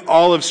read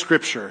all of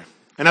Scripture,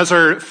 and as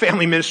our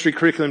family ministry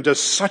curriculum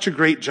does such a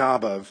great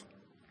job of,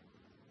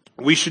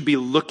 we should be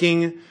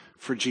looking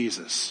for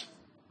Jesus.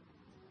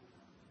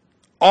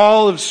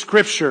 All of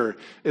Scripture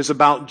is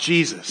about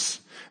Jesus.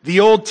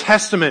 The Old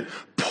Testament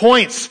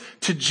points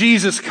to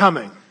Jesus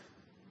coming.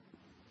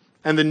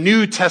 And the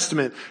New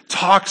Testament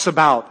talks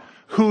about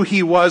who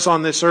he was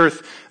on this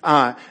earth,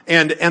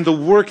 and the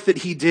work that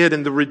he did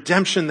and the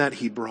redemption that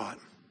he brought.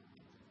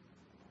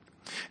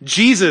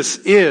 Jesus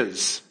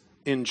is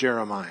in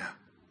Jeremiah.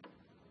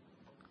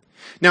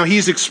 Now,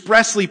 he's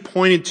expressly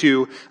pointed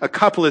to a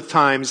couple of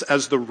times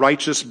as the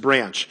righteous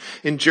branch.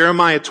 In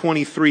Jeremiah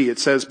 23, it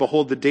says,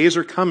 behold, the days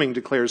are coming,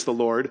 declares the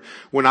Lord,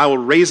 when I will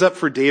raise up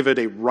for David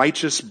a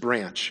righteous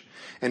branch.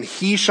 And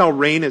he shall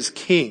reign as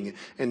king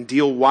and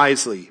deal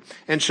wisely,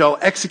 and shall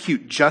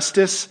execute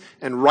justice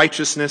and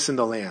righteousness in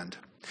the land.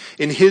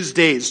 In his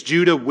days,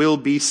 Judah will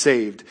be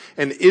saved,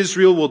 and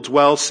Israel will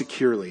dwell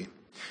securely.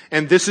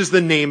 And this is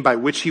the name by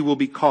which he will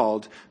be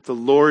called, the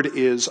Lord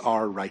is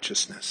our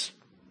righteousness.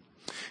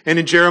 And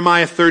in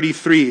Jeremiah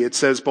 33, it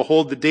says,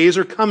 behold, the days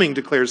are coming,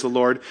 declares the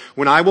Lord,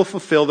 when I will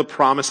fulfill the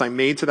promise I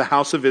made to the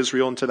house of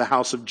Israel and to the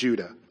house of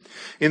Judah.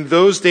 In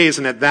those days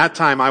and at that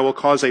time I will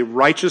cause a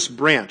righteous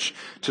branch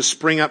to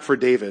spring up for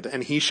David,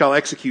 and he shall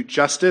execute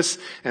justice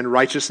and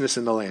righteousness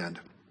in the land.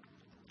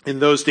 In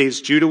those days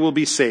Judah will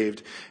be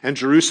saved, and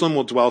Jerusalem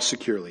will dwell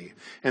securely.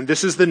 And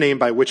this is the name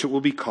by which it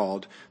will be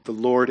called, the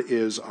Lord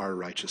is our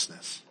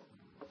righteousness.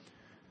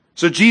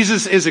 So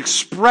Jesus is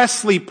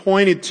expressly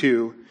pointed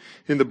to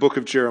in the book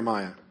of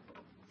Jeremiah.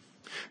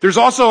 There's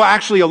also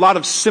actually a lot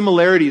of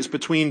similarities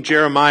between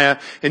Jeremiah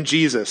and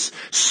Jesus.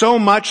 So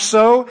much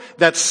so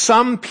that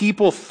some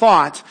people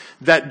thought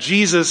that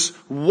Jesus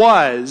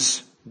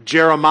was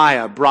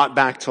Jeremiah brought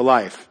back to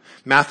life.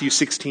 Matthew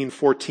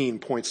 16:14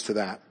 points to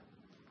that.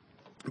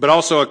 But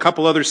also a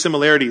couple other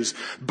similarities.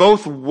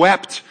 Both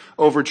wept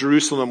over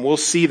Jerusalem. We'll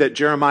see that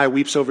Jeremiah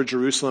weeps over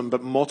Jerusalem,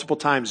 but multiple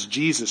times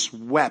Jesus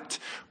wept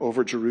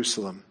over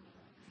Jerusalem.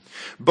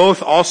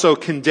 Both also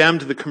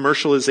condemned the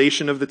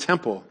commercialization of the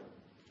temple.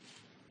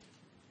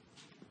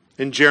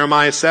 In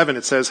Jeremiah 7,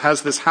 it says,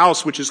 "Has this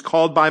house, which is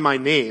called by my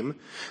name,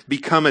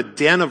 become a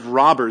den of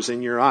robbers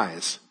in your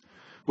eyes?"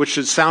 Which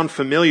should sound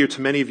familiar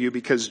to many of you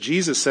because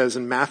Jesus says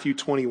in Matthew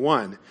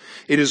 21,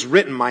 "It is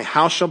written, my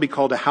house shall be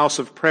called a house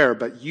of prayer,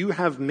 but you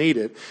have made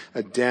it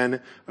a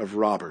den of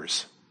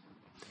robbers."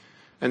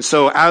 And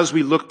so as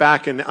we look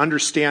back and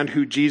understand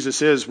who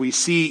Jesus is, we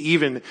see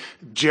even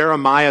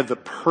Jeremiah, the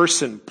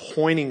person,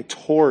 pointing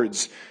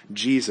towards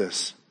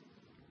Jesus.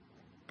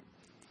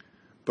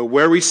 But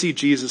where we see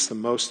Jesus the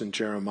most in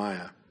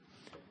Jeremiah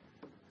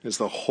is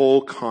the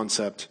whole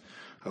concept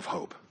of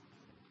hope.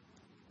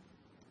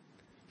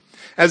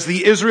 As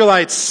the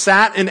Israelites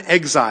sat in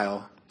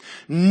exile,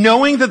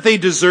 knowing that they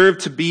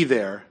deserved to be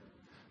there,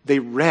 they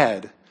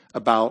read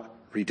about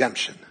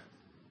redemption.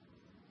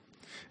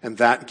 And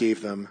that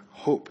gave them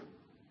hope.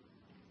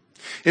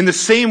 In the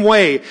same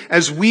way,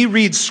 as we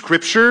read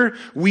Scripture,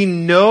 we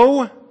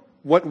know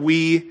what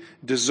we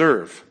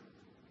deserve,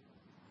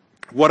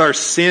 what our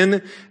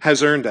sin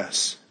has earned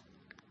us.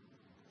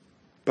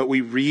 But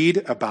we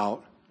read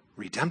about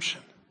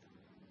redemption.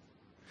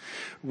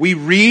 We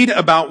read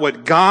about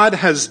what God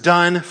has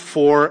done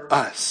for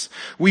us.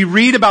 We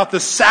read about the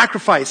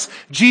sacrifice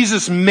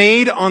Jesus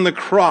made on the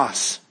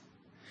cross.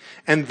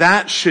 And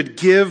that should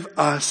give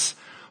us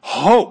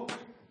hope.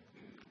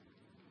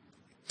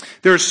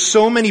 There are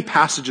so many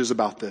passages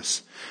about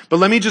this, but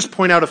let me just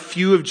point out a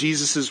few of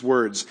Jesus'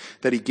 words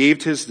that he gave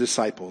to his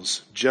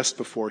disciples just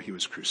before he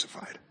was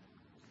crucified.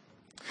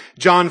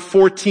 John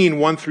 14,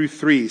 1 through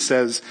 3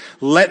 says,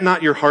 "Let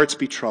not your hearts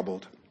be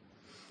troubled.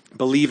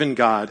 Believe in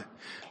God.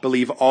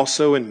 Believe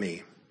also in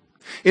me.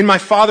 In my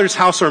Father's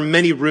house are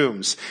many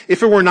rooms.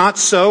 If it were not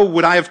so,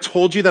 would I have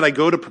told you that I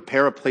go to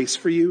prepare a place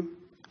for you?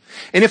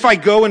 And if I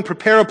go and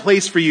prepare a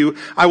place for you,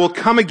 I will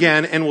come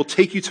again and will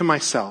take you to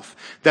myself,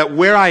 that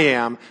where I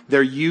am,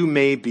 there you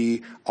may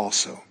be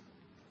also."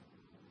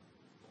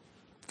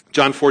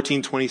 John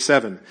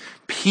 14:27,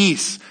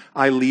 "Peace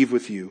I leave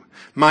with you.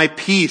 My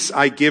peace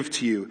I give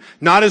to you.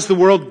 Not as the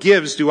world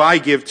gives do I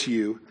give to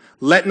you.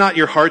 Let not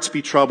your hearts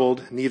be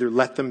troubled, neither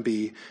let them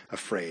be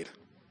afraid."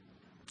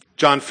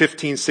 John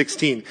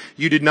 15:16,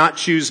 "You did not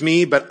choose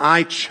me, but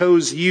I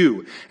chose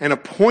you and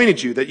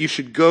appointed you that you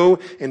should go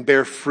and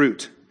bear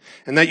fruit,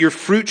 and that your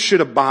fruit should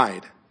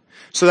abide,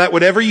 so that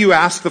whatever you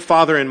ask the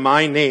Father in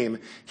my name,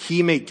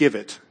 he may give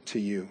it to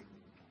you."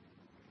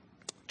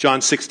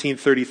 John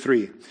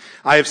 16:33,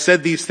 "I have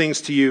said these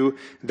things to you,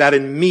 that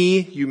in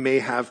me you may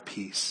have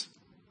peace.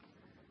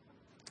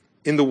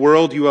 In the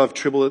world you will have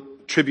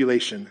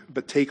tribulation,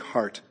 but take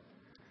heart.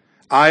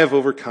 I have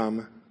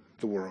overcome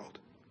the world."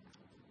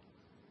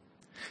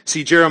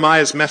 See,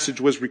 Jeremiah's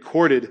message was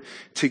recorded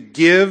to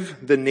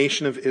give the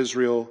nation of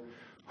Israel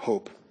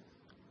hope.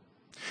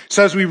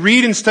 So as we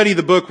read and study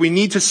the book, we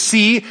need to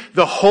see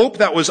the hope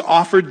that was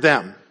offered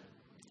them.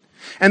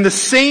 And the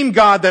same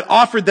God that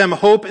offered them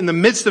hope in the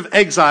midst of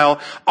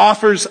exile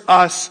offers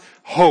us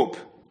hope.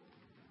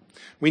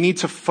 We need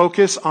to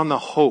focus on the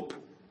hope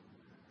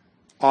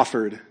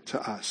offered to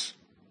us.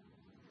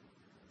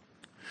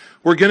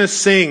 We're going to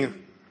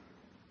sing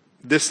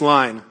this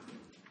line,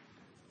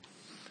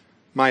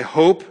 "My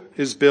hope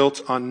is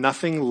built on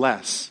nothing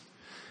less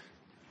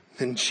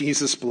than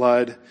Jesus'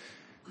 blood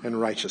and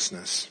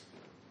righteousness."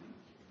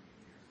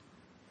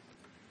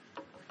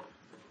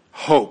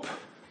 Hope.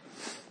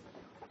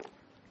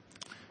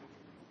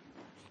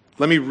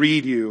 Let me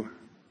read you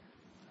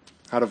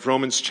out of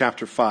Romans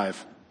chapter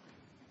 5.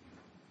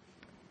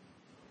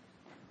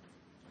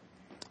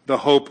 The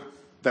hope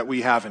that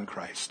we have in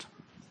Christ.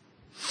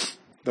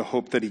 The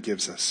hope that he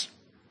gives us.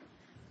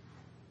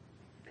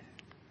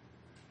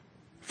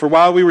 "For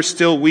while we were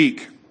still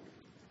weak,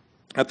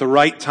 at the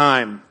right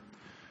time,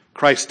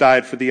 Christ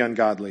died for the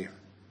ungodly.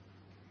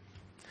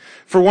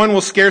 For one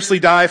will scarcely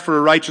die for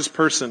a righteous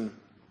person,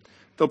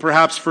 though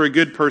perhaps for a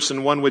good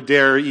person one would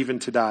dare even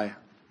to die.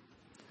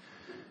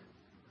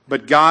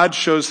 But God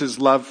shows his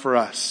love for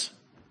us,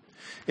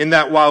 in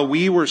that while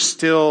we were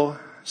still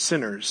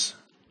sinners,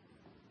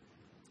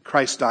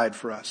 Christ died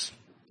for us.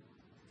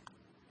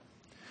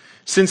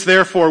 Since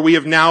therefore we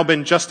have now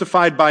been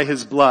justified by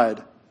his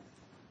blood,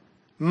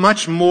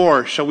 much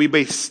more shall we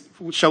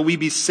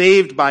be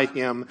saved by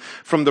him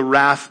from the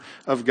wrath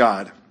of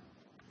God.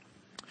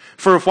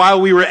 For if while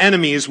we were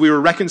enemies, we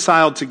were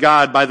reconciled to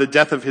God by the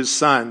death of his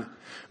Son,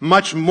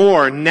 much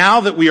more,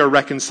 now that we are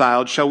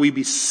reconciled, shall we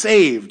be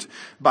saved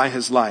by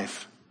his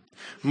life.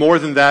 More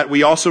than that,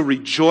 we also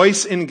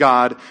rejoice in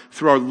God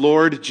through our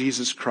Lord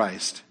Jesus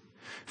Christ,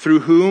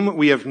 through whom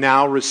we have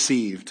now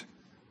received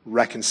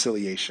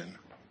reconciliation."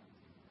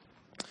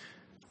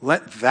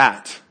 Let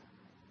that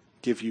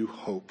give you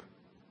hope.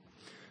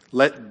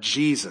 Let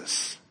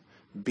Jesus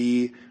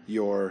be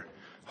your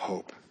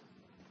hope.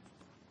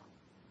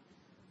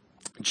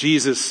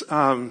 Jesus,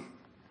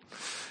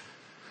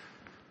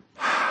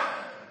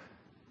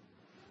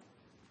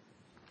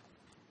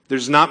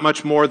 there's not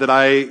much more that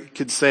I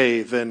could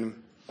say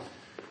than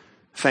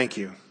thank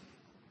you.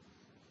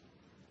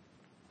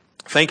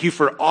 Thank you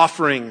for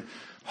offering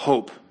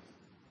hope.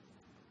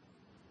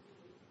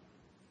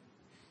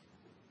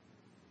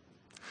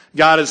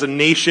 God, as a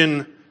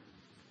nation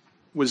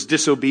was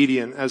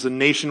disobedient, as a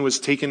nation was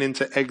taken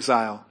into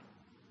exile,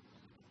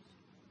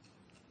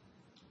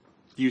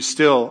 you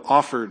still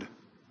offered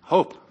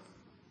hope.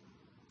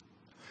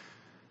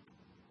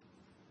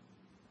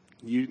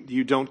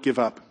 You don't give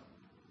up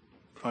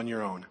on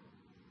your own.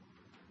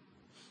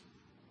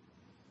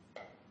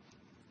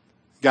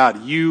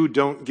 God, you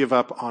don't give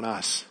up on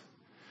us.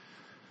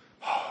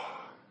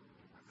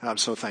 I'm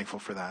so thankful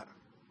for that.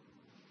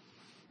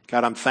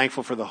 God, I'm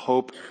thankful for the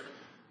hope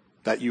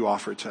that you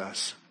offer to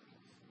us.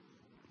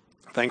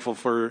 Thankful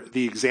for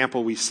the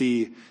example we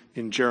see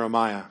in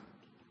Jeremiah.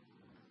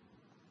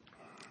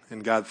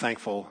 And God,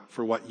 thankful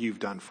for what you've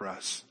done for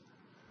us.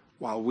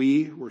 While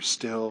we were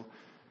still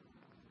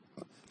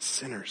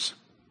sinners,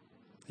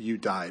 you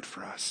died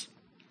for us.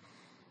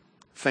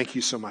 Thank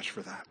you so much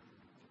for that.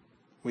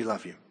 We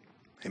love you.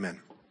 Amen.